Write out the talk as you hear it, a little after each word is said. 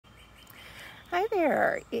Hi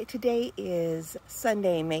there. Today is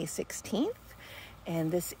Sunday, May 16th, and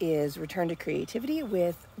this is Return to Creativity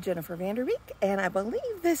with Jennifer Vanderbeek, and I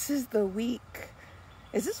believe this is the week,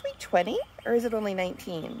 is this week 20 or is it only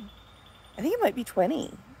 19? I think it might be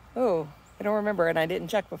 20. Oh, I don't remember, and I didn't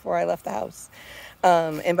check before I left the house.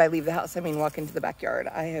 And by leave the house, I mean walk into the backyard.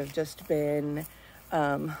 I have just been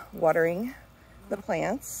watering the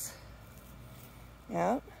plants.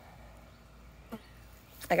 Yeah.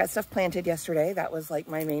 I got stuff planted yesterday. That was like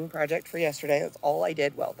my main project for yesterday. That's all I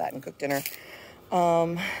did. Well, that and cook dinner.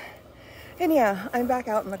 And yeah, I'm back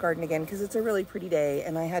out in the garden again because it's a really pretty day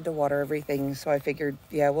and I had to water everything. So I figured,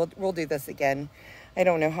 yeah, we'll do this again. I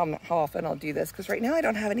don't know how often I'll do this because right now I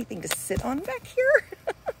don't have anything to sit on back here.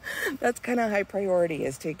 That's kind of high priority,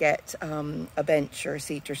 is to get a bench or a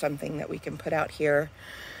seat or something that we can put out here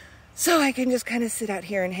so I can just kind of sit out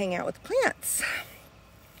here and hang out with the plants.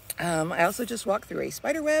 I also just walked through a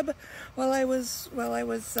spider web while I was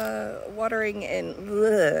watering, and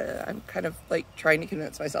I'm kind of like trying to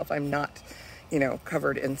convince myself I'm not,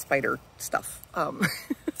 covered in spider stuff.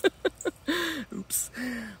 Oops.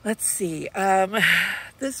 Let's see.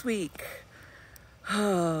 This week,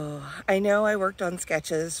 I know I worked on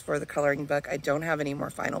sketches for the coloring book. I don't have any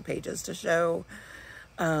more final pages to show.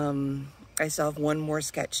 I still have one more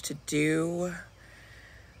sketch to do.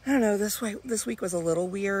 I don't know, this week was a little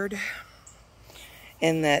weird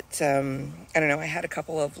in that, I don't know, I had a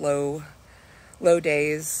couple of low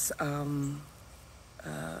days,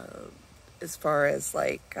 as far as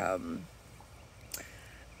like,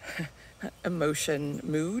 emotion,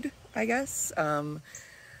 mood, I guess.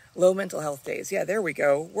 Low mental health days. Yeah, there we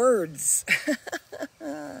go. Words.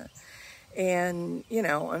 And,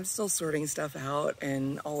 I'm still sorting stuff out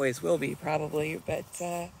and always will be probably,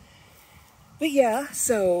 but yeah,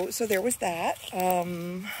 so there was that.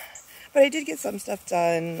 But I did get some stuff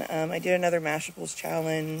done. I did another Mashables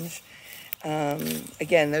challenge.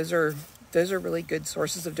 Again, those are really good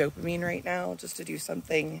sources of dopamine right now, just to do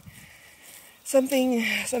something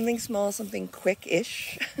small, something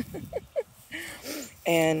quick-ish,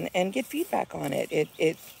 and get feedback on it.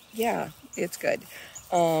 Yeah, it's good.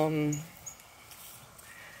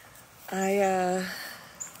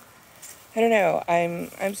 I don't know.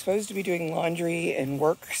 I'm supposed to be doing laundry and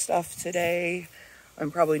work stuff today. I'm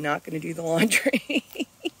probably not going to do the laundry.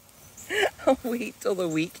 I'll wait till the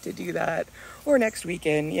week to do that, or next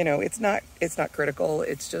weekend. It's not critical.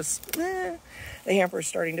 It's just the hamper's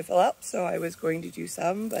starting to fill up, so I was going to do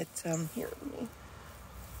some. But here, let me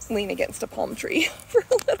lean against a palm tree for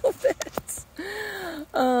a little bit.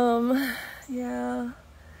 Yeah.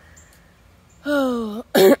 Oh,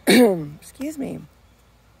 excuse me.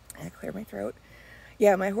 I clear my throat.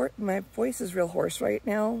 Yeah, my voice is real hoarse right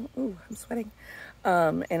now. Ooh, I'm sweating.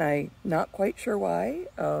 And I'm not quite sure why.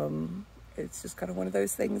 It's just kind of one of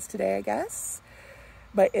those things today, I guess.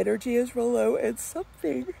 My energy is real low, and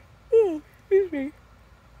something,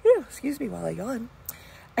 excuse me while I yawn.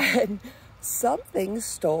 And something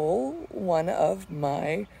stole one of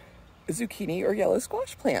my zucchini or yellow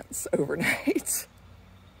squash plants overnight.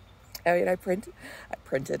 I mean, I planted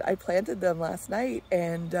them last night,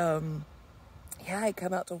 and yeah, I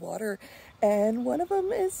come out to water, and one of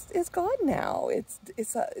them is gone now. It's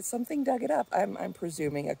something dug it up. I'm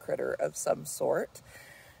presuming a critter of some sort.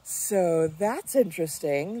 So that's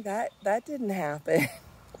interesting. That didn't happen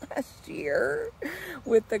last year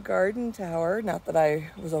with the garden tower, not that I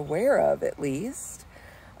was aware of, at least.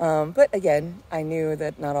 But again, I knew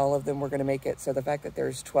that not all of them were going to make it. So the fact that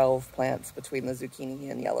there's 12 plants between the zucchini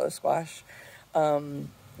and yellow squash, I'm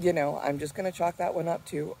just going to chalk that one up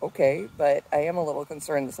to okay. But I am a little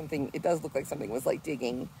concerned that it does look like something was like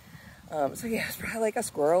digging. So yeah, it's probably like a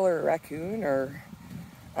squirrel or a raccoon, or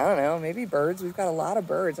I don't know, maybe birds. We've got a lot of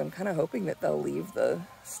birds. I'm kind of hoping that they'll leave the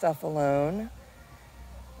stuff alone.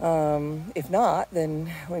 If not,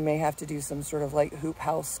 then we may have to do some sort of like hoop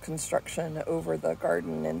house construction over the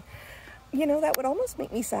garden. And, that would almost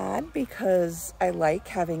make me sad because I like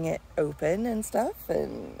having it open and stuff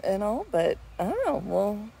and all, but I don't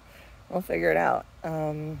know. We'll figure it out.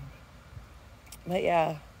 But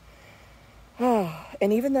yeah.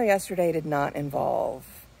 And even though yesterday did not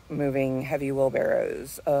involve moving heavy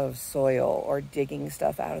wheelbarrows of soil or digging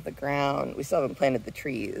stuff out of the ground, we still haven't planted the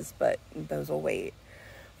trees, but those will wait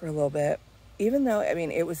for a little bit. Even though, I mean,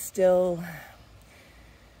 it was still,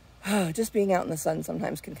 just being out in the sun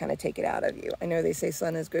sometimes can kind of take it out of you. I know they say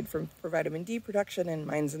sun is good for vitamin D production, and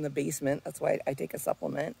mine's in the basement. That's why I take a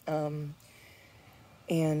supplement.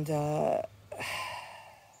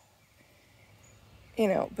 you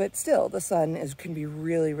know, but still the sun can be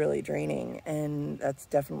really, really draining. And that's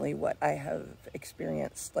definitely what I have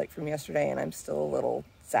experienced like from yesterday. And I'm still a little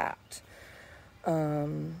zapped.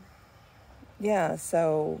 Yeah.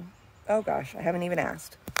 So, oh gosh, I haven't even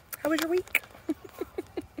asked. How was your week?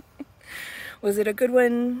 Was it a good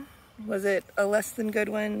one? Was it a less than good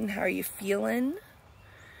one? How are you feeling?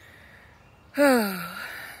 I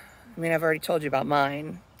mean, I've already told you about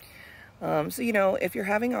mine. So, you know, if you're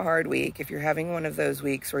having a hard week, if you're having one of those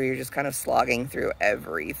weeks where you're just kind of slogging through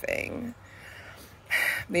everything,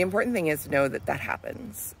 the important thing is to know that that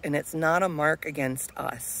happens. And it's not a mark against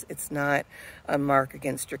us. It's not a mark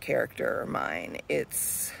against your character or mine.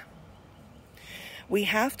 We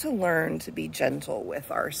have to learn to be gentle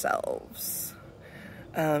with ourselves.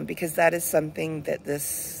 Because that is something that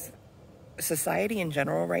this society in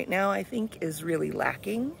general right now, I think, is really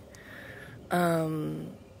lacking.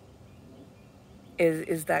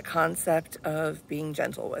 Is that concept of being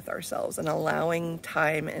gentle with ourselves and allowing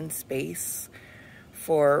time and space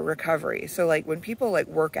for recovery. So like when people like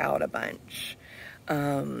work out a bunch,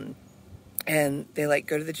 and they like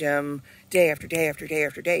go to the gym day after day after day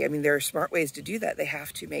after day. I mean, there are smart ways to do that. They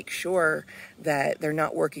have to make sure that they're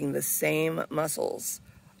not working the same muscles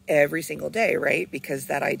every single day, right? Because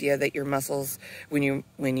that idea that your muscles, when you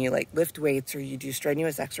like lift weights or you do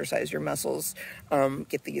strenuous exercise, your muscles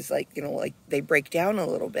get these like, you know, like they break down a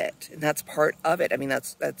little bit, and that's part of it. I mean,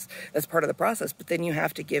 that's part of the process. But then you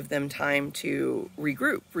have to give them time to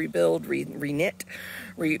regroup, rebuild, reknit,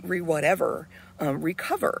 whatever,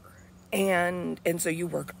 recover. And so you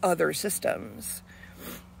work other systems.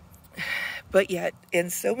 But yet, in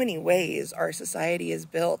so many ways, our society is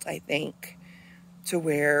built, I think, to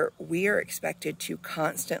where we are expected to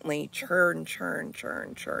constantly churn.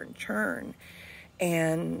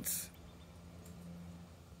 And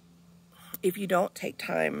if you don't take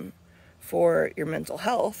time for your mental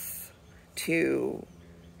health to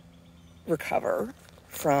recover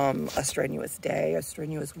from a strenuous day, a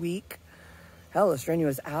strenuous week, hell, a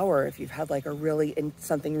strenuous hour, if you've had like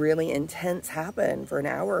something really intense happen for an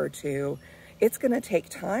hour or two, it's going to take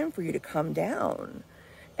time for you to come down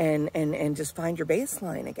and just find your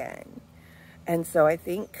baseline again. And so I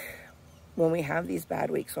think when we have these bad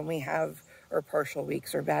weeks, when we have or partial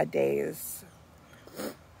weeks or bad days,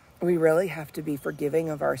 we really have to be forgiving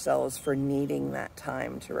of ourselves for needing that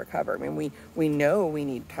time to recover. I mean, we know we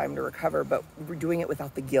need time to recover, but we're doing it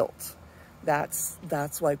without the guilt. That's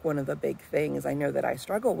like one of the big things. I know that I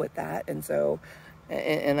struggle with that. And so,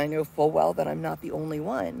 and I know full well that I'm not the only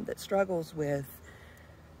one that struggles with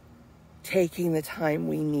taking the time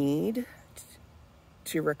we need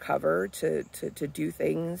to recover, to do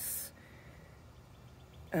things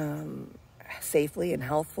safely and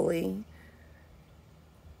healthfully.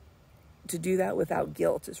 To do that without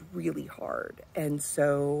guilt is really hard. And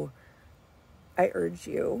so I urge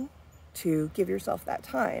you to give yourself that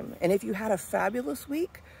time. And if you had a fabulous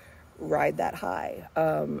week, ride that high,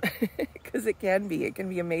 because it can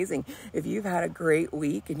be amazing. If you've had a great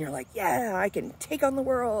week and you're like, yeah, I can take on the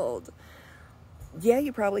world. Yeah,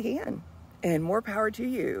 you probably can. And more power to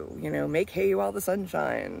you. You know, make hay while the sun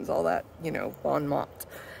shines, all that, you know, bon mot.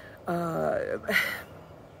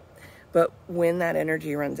 But when that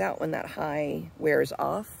energy runs out, when that high wears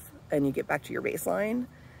off and you get back to your baseline,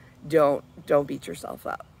 don't beat yourself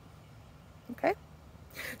up. Okay?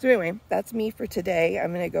 So anyway, that's me for today.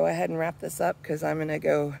 I'm going to go ahead and wrap this up because I'm going to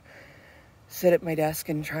go sit at my desk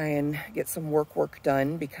and try and get some work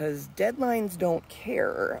done, because deadlines don't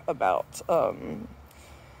care about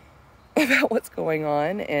what's going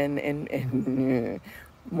on, and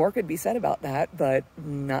more could be said about that, but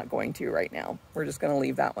not going to right now. We're just going to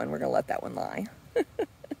leave that one. We're going to let that one lie.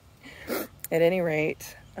 At any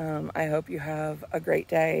rate, I hope you have a great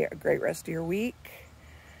day, a great rest of your week,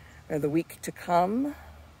 or the week to come.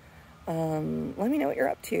 Let me know what you're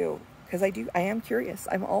up to, because I am curious.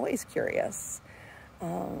 I'm always curious.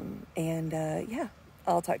 Yeah,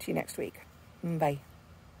 I'll talk to you next week. Bye.